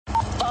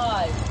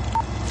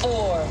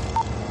4,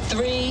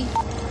 3,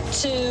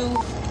 2,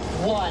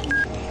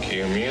 1.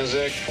 Cue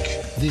music.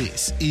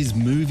 This is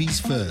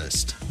Movies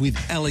First with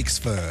Alex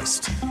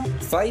First.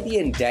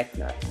 Fabienne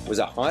Dattner was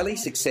a highly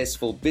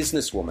successful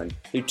businesswoman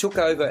who took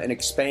over and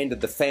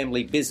expanded the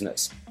family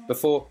business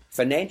before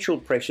financial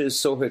pressures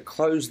saw her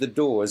close the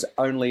doors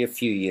only a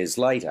few years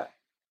later.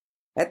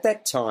 At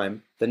that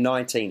time, the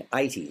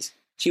 1980s,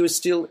 she was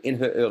still in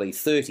her early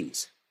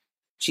 30s.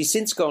 She's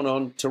since gone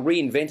on to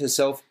reinvent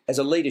herself as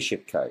a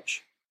leadership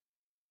coach.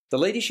 The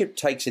Leadership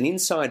takes an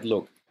inside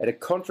look at a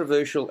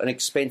controversial and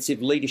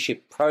expensive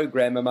leadership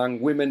program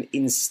among women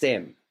in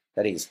STEM,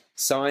 that is,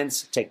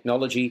 science,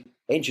 technology,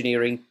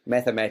 engineering,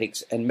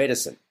 mathematics and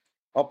medicine,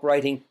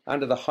 operating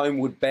under the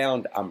Homeward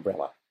Bound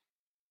umbrella.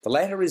 The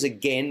latter is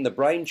again the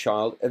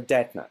brainchild of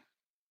Dattner.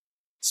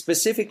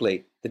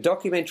 Specifically, the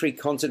documentary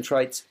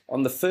concentrates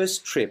on the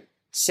first trip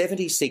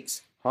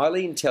 76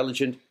 highly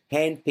intelligent,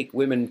 hand-picked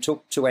women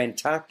took to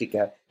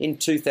Antarctica in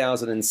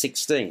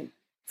 2016,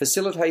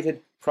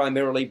 facilitated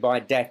primarily by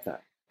Dattner,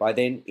 by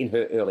then in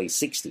her early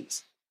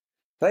 60s.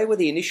 They were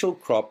the initial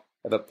crop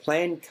of a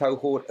planned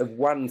cohort of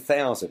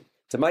 1,000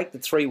 to make the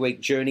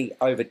 3-week journey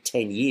over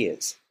 10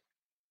 years.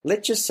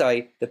 Let's just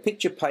say the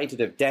picture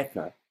painted of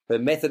Dattner, her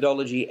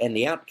methodology and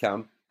the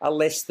outcome are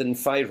less than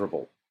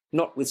favourable,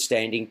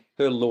 notwithstanding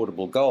her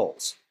laudable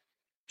goals.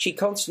 She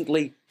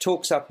constantly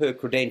talks up her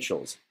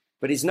credentials,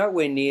 but is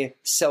nowhere near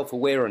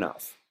self-aware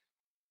enough.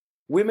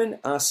 Women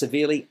are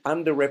severely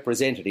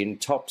underrepresented in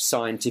top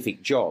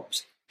scientific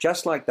jobs,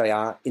 just like they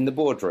are in the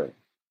boardroom.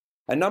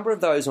 A number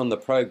of those on the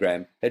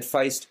program had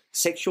faced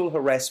sexual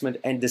harassment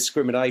and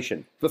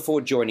discrimination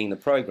before joining the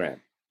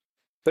program.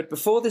 But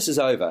before this is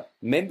over,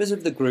 members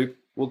of the group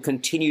will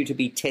continue to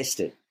be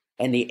tested,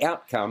 and the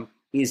outcome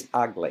is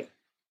ugly.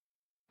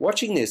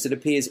 Watching this, it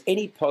appears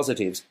any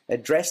positives are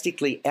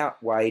drastically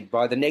outweighed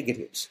by the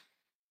negatives.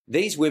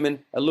 These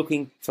women are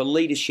looking for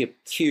leadership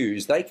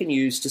cues they can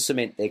use to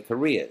cement their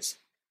careers.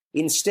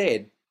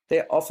 Instead,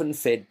 they're often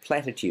fed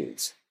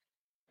platitudes.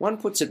 One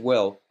puts it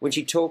well when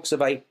she talks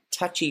of a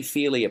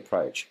touchy-feely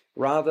approach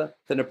rather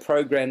than a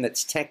program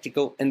that's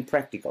tactical and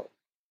practical.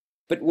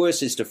 But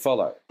worse is to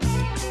follow.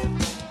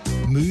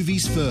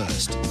 Movies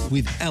First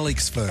with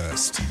Alex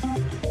First.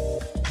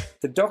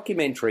 The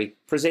documentary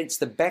presents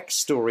the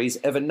backstories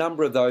of a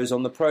number of those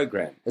on the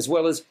program, as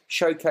well as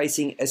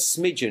showcasing a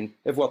smidgen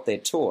of what they're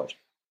taught.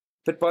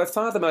 But by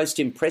far the most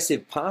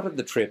impressive part of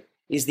the trip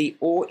is the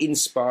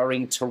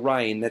awe-inspiring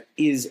terrain that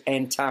is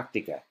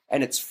Antarctica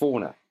and its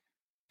fauna.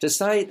 To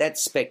say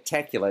that's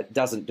spectacular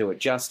doesn't do it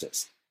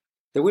justice.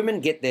 The women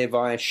get there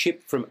via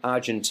ship from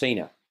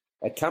Argentina.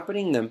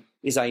 Accompanying them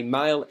is a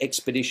male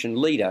expedition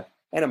leader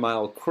and a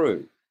male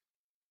crew.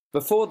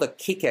 Before the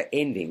kicker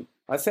ending,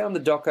 I found the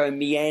doco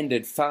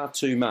meandered far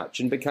too much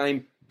and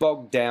became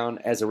bogged down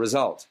as a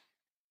result.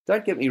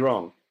 Don't get me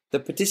wrong, the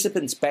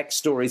participants'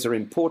 backstories are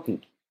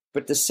important,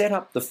 but to set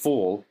up the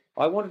fall,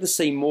 I wanted to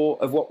see more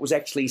of what was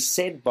actually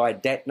said by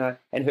Dattner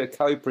and her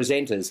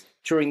co-presenters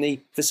during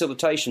the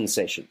facilitation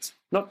sessions,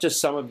 not just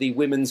some of the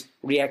women's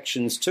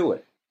reactions to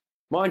it.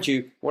 Mind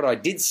you, what I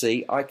did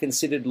see I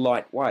considered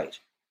lightweight.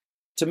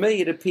 To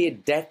me, it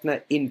appeared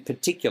Dattner in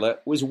particular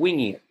was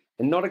winging it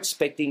and not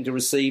expecting to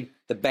receive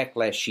the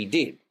backlash she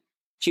did.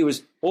 She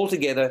was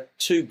altogether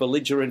too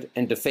belligerent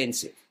and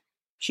defensive.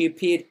 She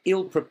appeared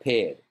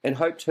ill-prepared and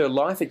hoped her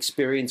life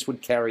experience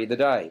would carry the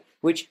day,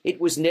 which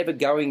it was never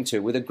going to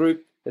with a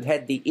group that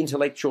had the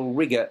intellectual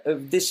rigour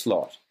of this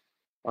lot.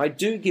 I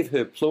do give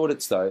her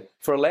plaudits, though,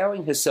 for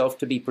allowing herself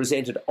to be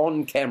presented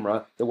on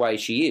camera the way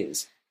she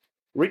is.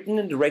 Written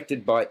and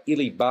directed by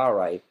Ili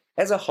Barre,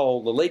 as a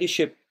whole, the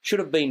leadership should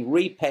have been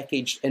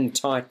repackaged and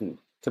tightened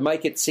to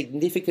make it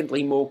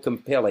significantly more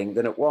compelling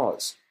than it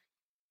was.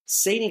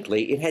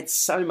 Scenically, it had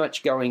so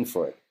much going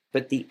for it,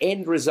 but the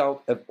end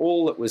result of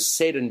all that was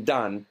said and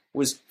done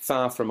was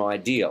far from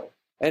ideal.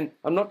 And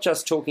I'm not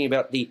just talking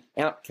about the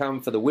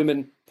outcome for the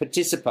women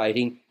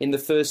participating in the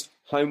first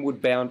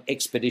Homeward Bound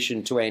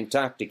expedition to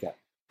Antarctica,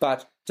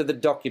 but to the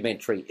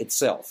documentary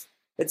itself.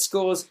 It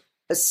scores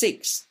a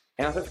 6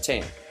 out of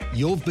 10.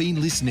 You've been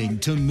listening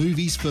to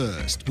Movies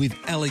First with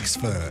Alex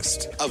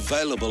First.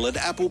 Available at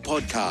Apple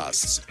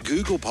Podcasts,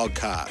 Google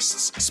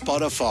Podcasts,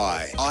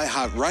 Spotify,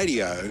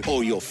 iHeartRadio,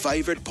 or your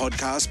favourite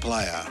podcast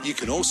player. You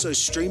can also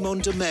stream on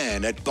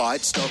demand at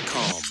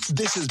Bytes.com.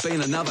 This has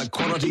been another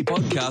quality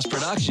podcast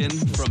production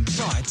from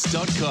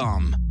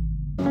Bytes.com.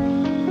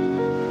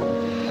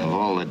 Of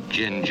all the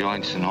gin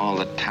joints in all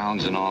the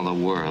towns in all the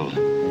world,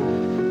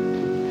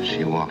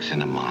 she walks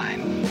into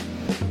mine.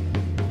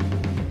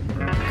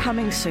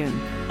 Coming soon,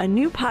 a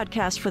new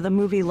podcast for the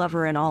movie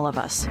lover in all of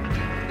us.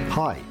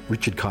 Hi,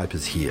 Richard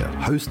Kuipers here,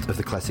 host of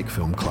the Classic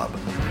Film Club.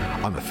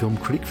 I'm a film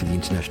critic for the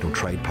international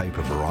trade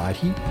paper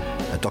Variety,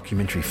 a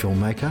documentary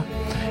filmmaker,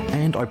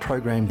 and I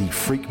program the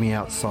Freak Me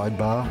Out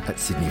sidebar at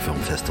Sydney Film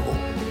Festival.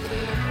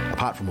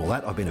 Apart from all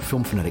that, I've been a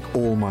film fanatic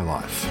all my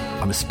life.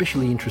 I'm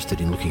especially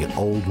interested in looking at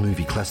old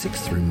movie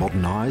classics through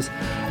modern eyes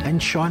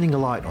and shining a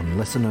light on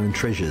lesser-known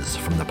treasures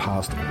from the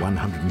past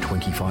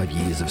 125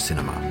 years of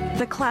cinema.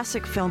 The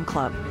Classic Film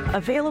Club.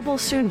 Available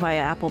soon via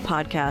Apple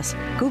Podcasts,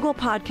 Google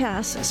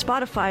Podcasts,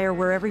 Spotify, or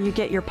wherever you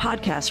get your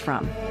podcasts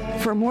from.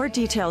 For more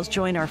details,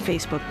 join our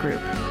Facebook group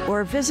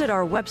or visit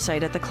our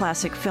website at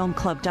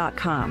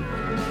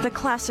theclassicfilmclub.com. The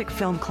Classic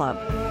Film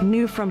Club,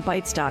 new from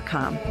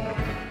Bytes.com.